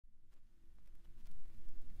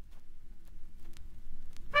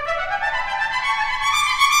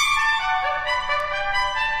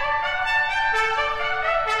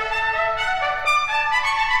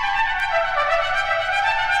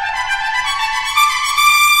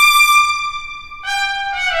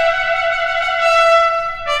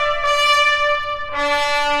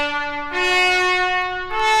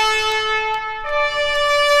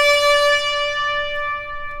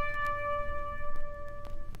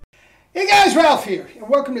Hey guys, Ralph here, and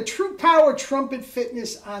welcome to True Power Trumpet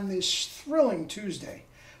Fitness on this thrilling Tuesday.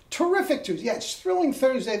 Terrific Tuesday. Yeah, it's thrilling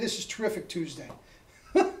Thursday. This is terrific Tuesday.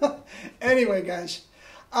 Anyway, guys,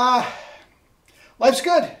 life's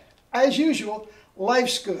good. As usual,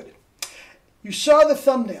 life's good. You saw the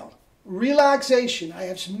thumbnail. Relaxation. I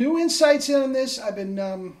have some new insights on this. I've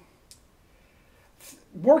been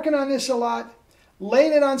working on this a lot,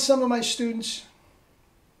 laying it on some of my students.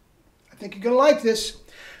 I think you're going to like this.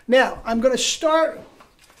 Now, I'm going to start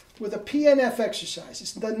with a PNF exercise.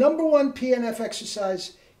 It's the #1 PNF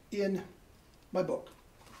exercise in my book.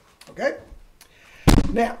 Okay?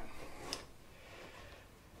 Now,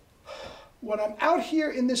 when I'm out here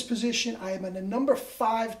in this position, I am in a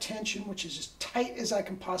 #5 tension, which is as tight as I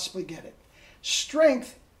can possibly get it.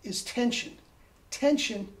 Strength is tension.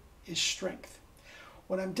 Tension is strength.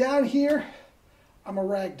 When I'm down here, I'm a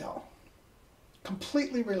rag doll.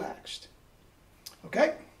 Completely relaxed.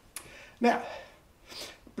 Okay? Now,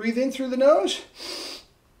 breathe in through the nose.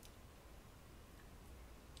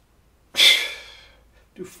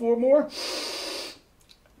 Do 4 more.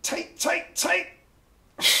 Tight, tight, tight.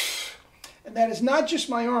 And that is not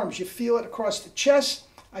just my arms. You feel it across the chest.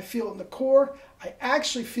 I feel it in the core. I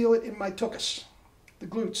actually feel it in my tuchus, the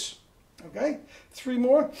glutes. Okay? 3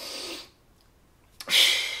 more.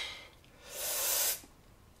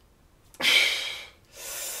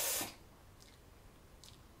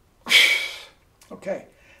 Okay,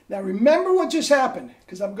 now remember what just happened,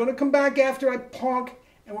 because I'm going to come back after I honk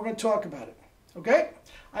and we're going to talk about it. Okay?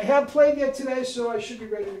 I have played yet today, so I should be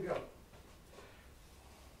ready to go.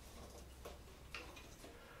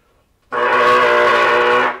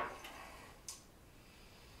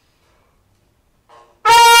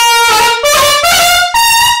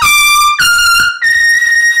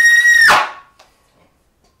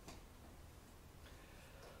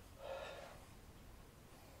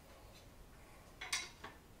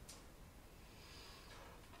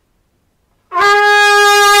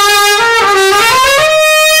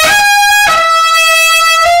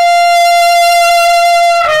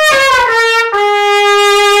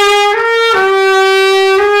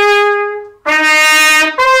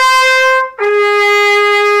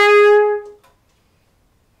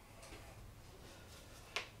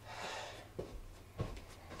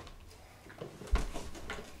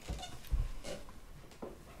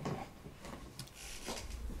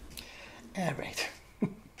 All right.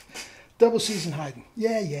 Double season hiding.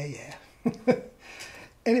 Yeah.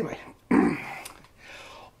 Anyway,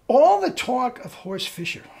 all the talk of Horst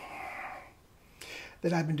Fischer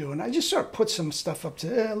that I've been doing, I just sort of put some stuff up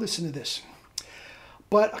to listen to this.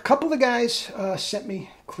 But a couple of guys sent me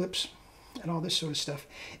clips and all this sort of stuff.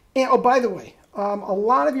 And, oh, by the way, a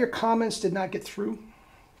lot of your comments did not get through.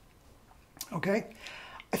 Okay?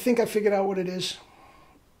 I think I figured out what it is.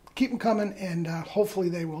 Keep them coming, and hopefully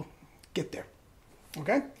they will get there.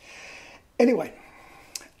 Okay? Anyway,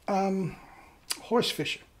 Horst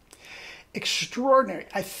Fischer. Extraordinary.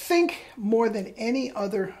 I think more than any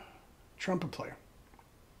other trumpet player,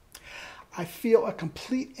 I feel a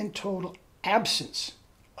complete and total absence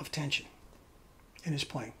of tension in his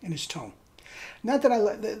playing, in his tone. Not that I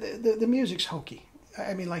like, the music's hokey.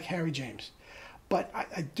 I mean, like Harry James. But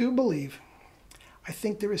I do believe, I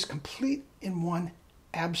think there is complete in one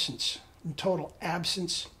absence, in total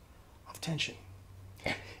absence of tension.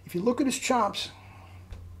 If you look at his chops,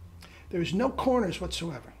 there is no corners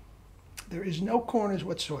whatsoever. There is no corners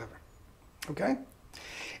whatsoever. Okay?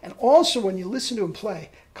 And also when you listen to him play,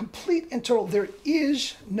 complete and total, there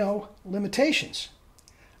is no limitations.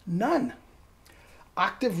 None.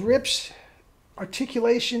 Octave rips,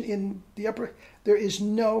 articulation in the upper, there is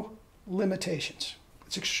no limitations.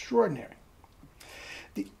 It's extraordinary.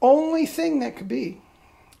 The only thing that could be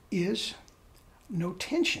is no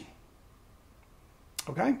tension.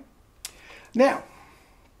 Okay? Now,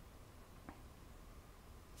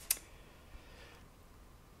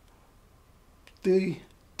 the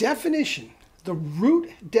definition, the root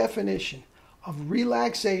definition of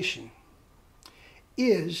relaxation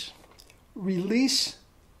is release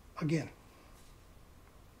again.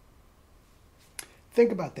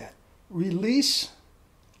 Think about that. Release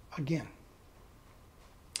again.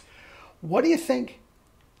 What do you think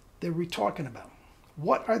they're talking about?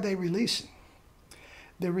 What are they releasing?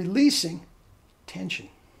 They're releasing tension.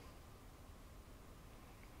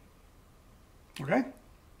 Okay?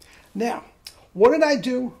 Now, what did I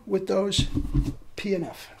do with those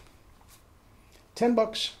PNF?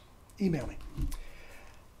 $10, email me.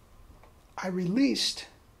 I released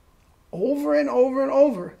over and over and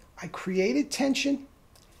over. I created tension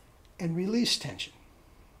and released tension.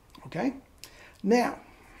 Okay? Now,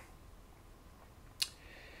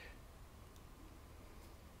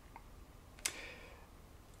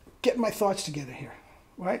 getting my thoughts together here,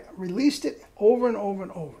 right? Released it over and over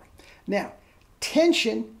and over. Now,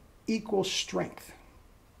 tension equals strength.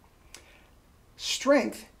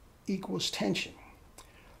 Strength equals tension.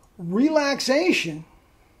 Relaxation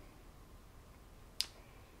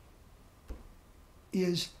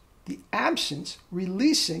is the absence,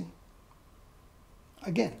 releasing,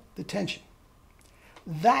 again, the tension.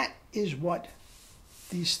 That is what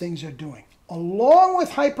these things are doing. Along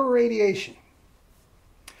with hyperradiation,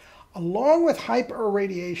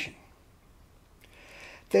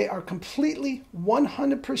 they are completely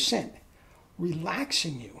 100%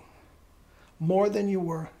 relaxing you more than you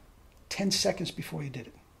were 10 seconds before you did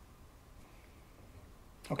it.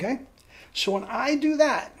 Okay? So when I do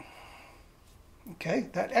that, okay,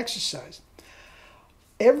 that exercise,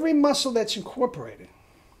 every muscle that's incorporated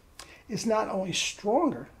is not only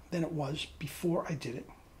stronger than it was before I did it,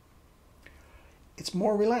 it's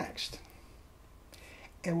more relaxed.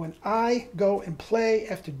 And when I go and play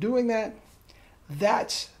after doing that,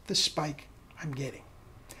 that's the spike I'm getting.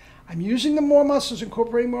 I'm using the more muscles,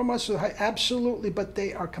 incorporating more muscles, absolutely, but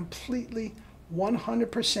they are completely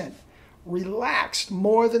 100% relaxed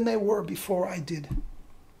more than they were before I did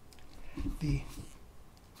the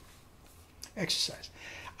exercise.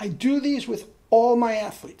 I do these with all my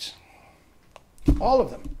athletes, all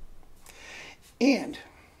of them. And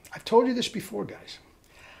I've told you this before, guys.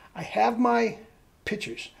 I have my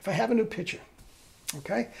pitchers. If I have a new pitcher,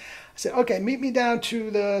 okay, I say, okay, meet me down to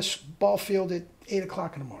the ball field at 8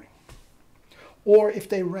 o'clock in the morning. Or if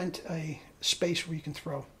they rent a space where you can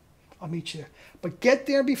throw, I'll meet you there. But get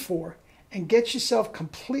there before and get yourself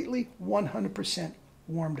completely 100%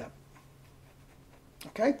 warmed up.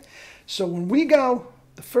 Okay? So when we go,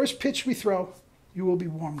 the first pitch we throw, you will be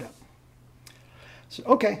warmed up. So,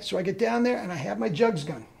 okay, so I get down there and I have my jugs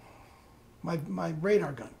gun, my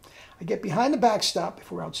radar gun. I get behind the backstop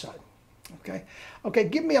if we're outside. Okay? Okay,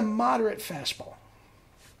 give me a moderate fastball.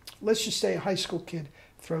 Let's just say a high school kid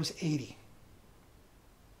throws 80.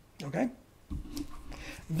 Okay?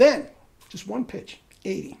 Then, just one pitch,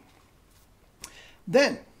 80.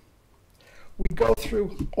 Then, we go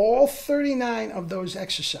through all 39 of those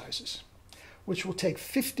exercises, which will take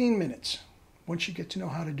 15 minutes once you get to know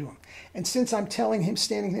how to do them. And since I'm telling him,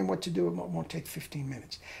 standing here, what to do, it won't take 15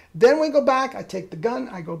 minutes. Then we go back, I take the gun,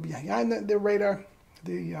 I go behind the radar,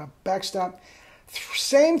 the backstop.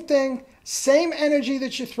 Same thing, same energy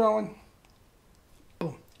that you're throwing.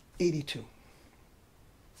 Boom, 82.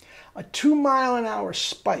 A 2-mile-an-hour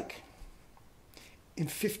spike in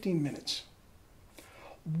 15 minutes.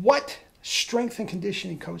 What strength and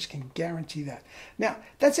conditioning coach can guarantee that? Now,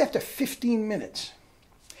 that's after 15 minutes.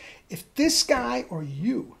 If this guy or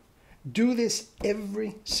you do this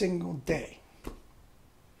every single day,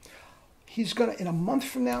 he's going to, in a month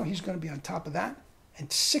from now, he's going to be on top of that. And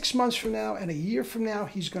 6 months from now and a year from now,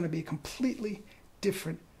 he's going to be a completely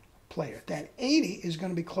different player. That 80 is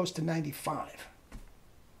going to be close to 95.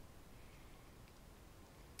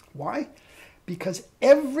 Why? Because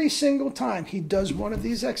every single time he does one of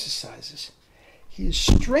these exercises, he is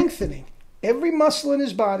strengthening every muscle in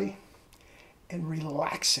his body and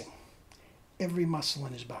relaxing every muscle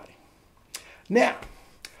in his body. Now,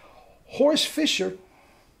 Horst Fischer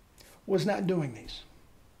was not doing these.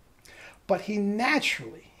 But he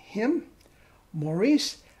naturally,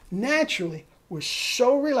 Maurice, naturally was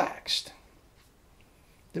so relaxed.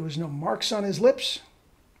 There was no marks on his lips.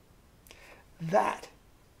 That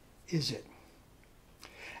is it.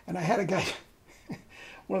 And I had a guy,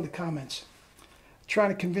 one of the comments, trying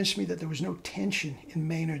to convince me that there was no tension in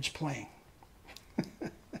Maynard's playing.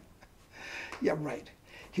 Yeah, right.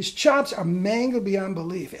 His chops are mangled beyond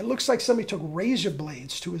belief. It looks like somebody took razor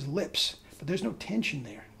blades to his lips, but there's no tension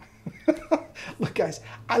there. Look, guys,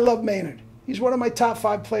 I love Maynard. He's one of my top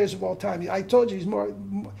 5 players of all time. I told you he's more,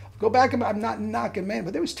 go back and I'm not knocking Maynard,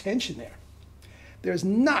 but there was tension there. There's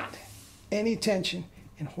not any tension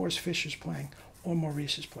in Horst Fischer's playing or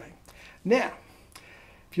Maurice's playing. Now,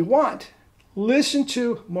 if you want, listen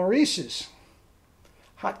to Maurice's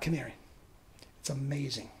Hot Canary. It's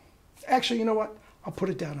amazing. Actually, you know what? I'll put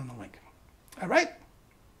it down on the link. All right?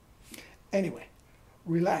 Anyway,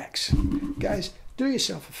 relax. Guys, do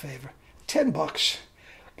yourself a favor. $10.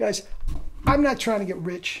 Guys, I'm not trying to get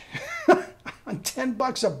rich. On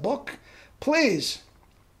 $10 a book, please.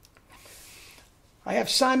 I have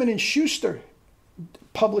Simon & Schuster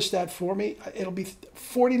publish that for me. It'll be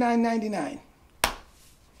 $49.99.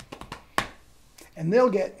 And they'll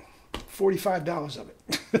get $45 of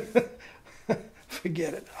it.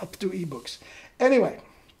 Forget it. I'll do ebooks. Anyway,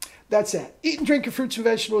 that's that. Eat and drink your fruits and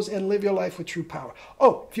vegetables and live your life with true power.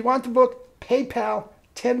 Oh, if you want the book, PayPal,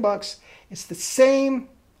 $10. It's the same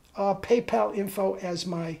PayPal info as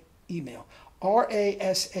my email.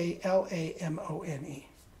 RASALAMONE.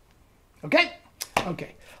 Okay?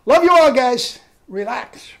 Okay. Love you all, guys.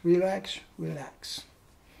 Relax, relax, relax.